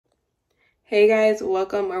Hey guys,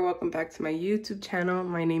 welcome back to my YouTube channel.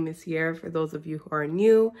 My name is Sierra for those of you who are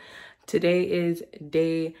new. Today is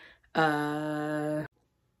it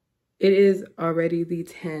is already the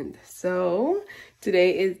 10th. So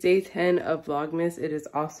today is day 10 of Vlogmas. It is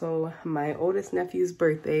also my oldest nephew's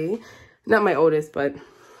birthday. Not my oldest, but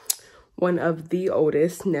one of the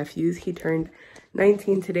oldest nephews. He turned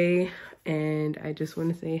 19 today, and I just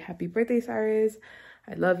want to say happy birthday, Cyrus.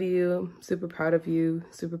 I love you, super proud of you,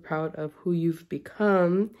 super proud of who you've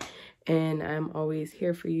become, and I'm always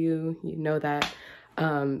here for you. You know that.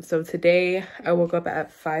 So today I woke up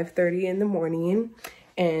at 5:30 in the morning,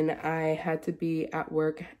 and I had to be at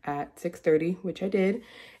work at 6:30, which I did,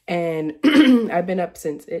 and I've been up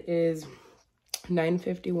since. It is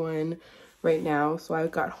 9:51 right now, so I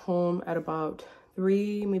got home at about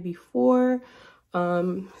 3, maybe 4.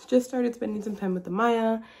 Just started spending some time with the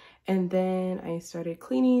Maya. And then I started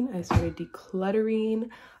cleaning, I started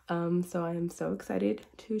decluttering. So I am so excited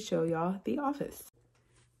to show y'all the office.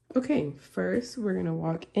 Okay, first we're gonna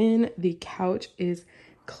walk in. The couch is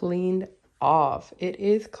cleaned off. It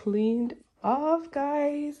is cleaned off,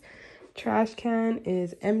 guys. Trash can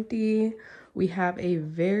is empty. We have a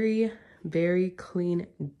very, very clean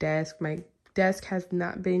desk. My desk has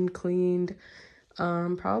not been cleaned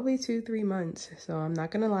probably 2-3 months, so I'm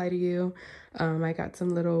not gonna lie to you. I got some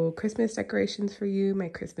little Christmas decorations for you, my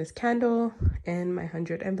Christmas candle and my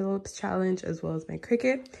 100 envelopes challenge, as well as my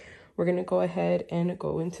Cricut. We're gonna go ahead and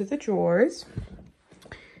go into the drawers.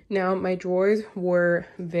 Now my drawers were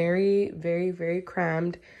very, very, very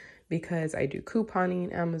crammed because I do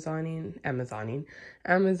couponing, Amazon,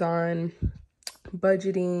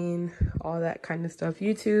 budgeting, all that kind of stuff,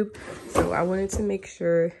 YouTube. So I wanted to make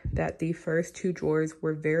sure that the first 2 drawers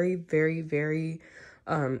were very, very, very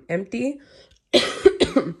empty.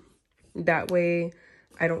 That way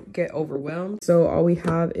I don't get overwhelmed. So all we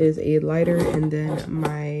have is a lighter and then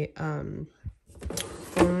my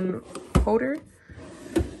phone holder.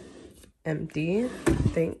 Empty,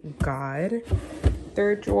 thank God.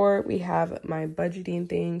 Third drawer, we have my budgeting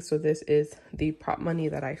thing. So this is the prop money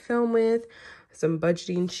that I film with. Some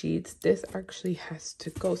budgeting sheets. This actually has to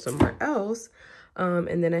go somewhere else.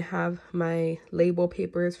 And then I have my label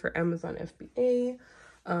papers for Amazon FBA.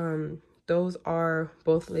 Those are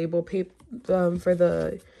both label paper for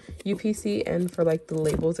the UPC and for like the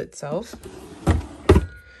labels itself.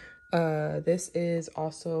 This is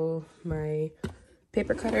also my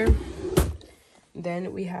paper cutter.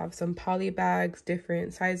 Then we have some poly bags,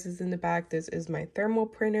 different sizes in the back. This is my thermal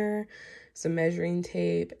printer, some measuring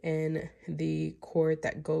tape, and the cord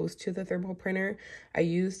that goes to the thermal printer. I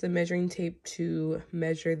use the measuring tape to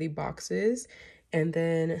measure the boxes. And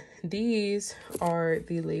then these are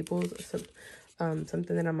the labels,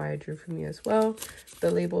 something that Amaya drew for me as well.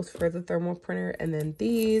 The labels for the thermal printer. And then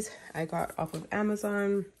these I got off of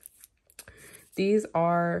Amazon. These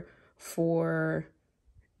are for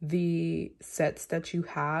the sets that you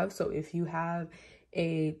have. So if you have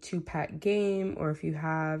a 2-pack game, or if you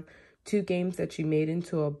have 2 games that you made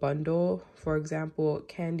into a bundle, for example,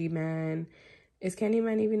 Candyman. Is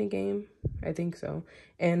Candyman even a game? I think so.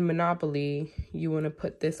 And Monopoly, you want to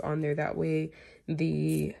put this on there. That way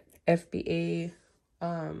the FBA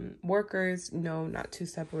workers know not to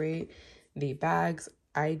separate the bags.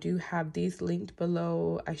 I do have these linked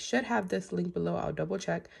below. I should have this linked below. I'll double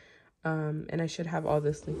check. And I should have all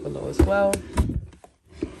this linked below as well.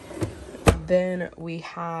 Then we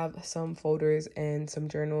have some folders and some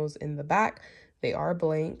journals in the back. They are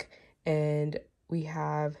blank. And we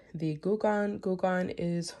have the Glue Gun. Glue Gun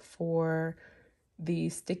is for the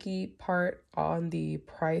sticky part on the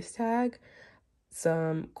price tag.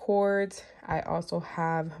 Some cords. I also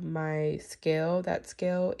have my scale. That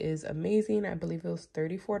scale is amazing. I believe it was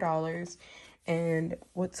 $34. And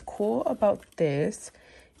what's cool about this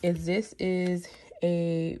is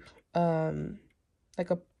a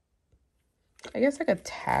I guess like a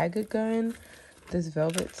tag gun. This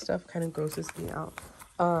velvet stuff kind of grosses me out.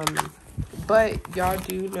 But y'all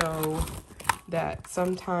do know that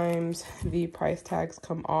sometimes the price tags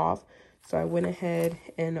come off. So I went ahead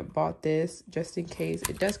and bought this just in case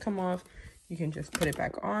it does come off. You can just put it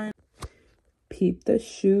back on. Peep the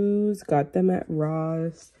shoes, got them at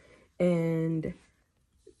Ross. And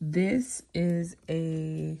this is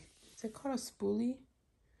is it called a spoolie?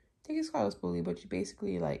 I think it's called a spoolie, but you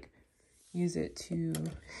basically like use it to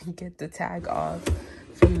get the tag off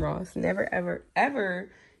from Ross. Never, ever, ever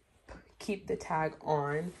keep the tag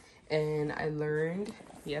on. And I learned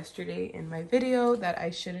yesterday in my video that I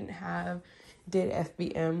shouldn't have did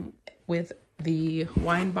FBM with the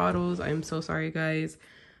wine bottles. I'm so sorry, guys.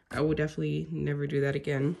 I will definitely never do that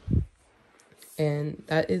again. And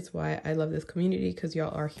that is why I love this community, because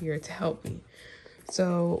y'all are here to help me.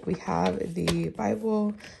 So we have the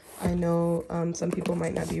Bible. I know some people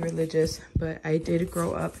might not be religious, but I did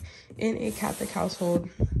grow up in a Catholic household.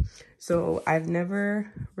 So I've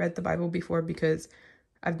never read the Bible before because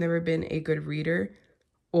I've never been a good reader,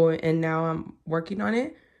 and now I'm working on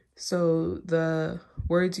it. So the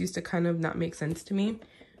words used to kind of not make sense to me.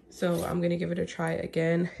 So I'm going to give it a try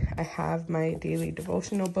again. I have my daily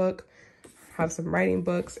devotional book, have some writing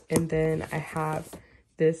books, and then I have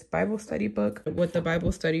this Bible study book. What the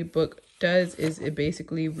Bible study book does is it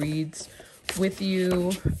basically reads with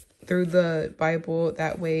you through the Bible.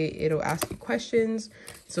 That way it'll ask you questions,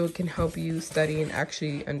 so it can help you study and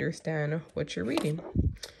actually understand what you're reading.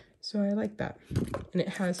 So I like that. And it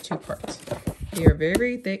has 2 parts. They are very,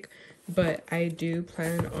 very thick, but I do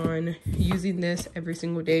plan on using this every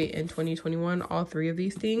single day in 2021, all 3 of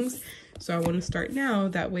these things. So I want to start now.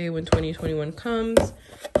 That way when 2021 comes,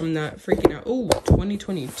 I'm not freaking out. Oh,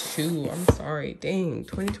 2022. I'm sorry. Dang,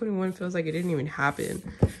 2021 feels like it didn't even happen.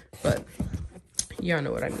 But y'all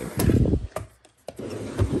know what I mean.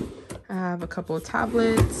 I have a couple of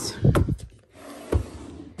tablets.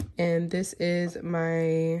 And this is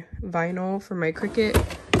my vinyl for my Cricut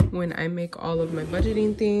when I make all of my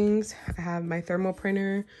budgeting things. I have my thermal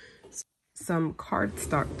printer, some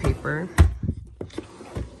cardstock paper,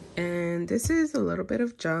 and this is a little bit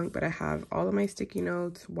of junk, but I have all of my sticky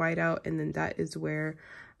notes, whiteout, and then that is where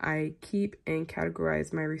I keep and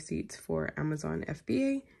categorize my receipts for Amazon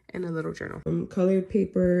FBA, and a little journal. Colored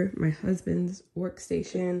paper, my husband's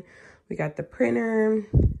workstation. We got the printer,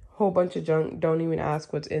 whole bunch of junk. Don't even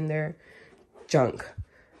ask what's in there. Junk.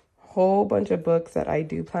 Whole bunch of books that I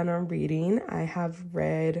do plan on reading. I have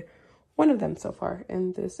read one of them so far,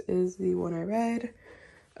 and this is the one I read.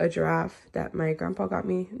 A giraffe that my grandpa got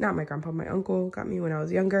me. Not my grandpa, my uncle got me when I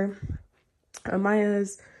was younger.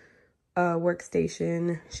 Amaya's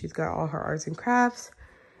workstation. She's got all her arts and crafts.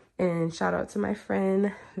 And shout out to my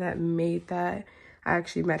friend that made that. I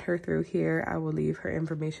actually met her through here. I will leave her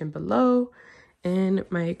information below. And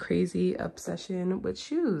my crazy obsession with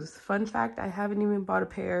shoes. Fun fact, I haven't even bought a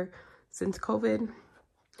pair since COVID.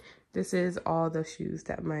 This is all the shoes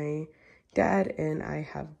that my dad and I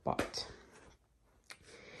have bought.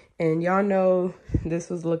 And y'all know this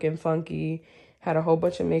was looking funky. Had a whole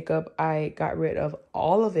bunch of makeup. I got rid of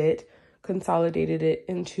all of it, consolidated it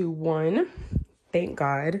into one. Thank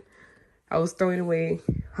God. I was throwing away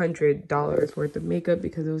 $100 worth of makeup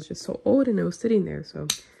because it was just so old and it was sitting there. So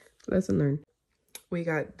lesson learned. We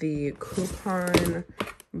got the coupon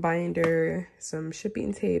binder, some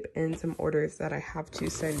shipping tape, and some orders that I have to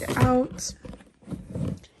send out.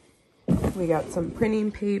 We got some printing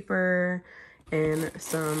paper and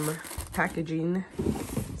some packaging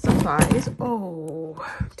supplies. Oh,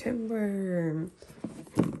 timber.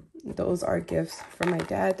 Those are gifts from my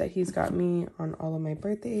dad that he's got me on all of my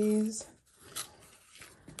birthdays.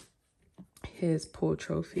 His pool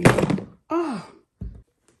trophy. Oh,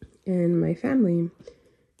 and my family.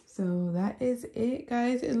 So that is it,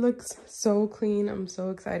 guys. It looks so clean. I'm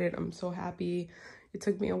so excited. I'm so happy. It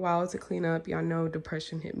took me a while to clean up. Y'all know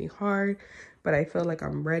depression hit me hard, but I feel like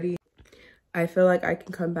I'm ready. I feel like I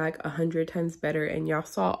can come back 100 times better. And y'all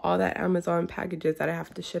saw all that Amazon packages that I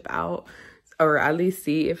have to ship out, or at least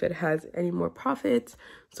see if it has any more profits.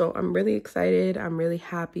 So I'm really excited. I'm really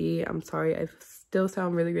happy. I'm sorry I still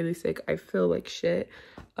sound really, really sick. I feel like shit.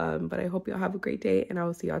 But I hope y'all have a great day, and I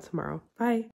will see y'all tomorrow. Bye.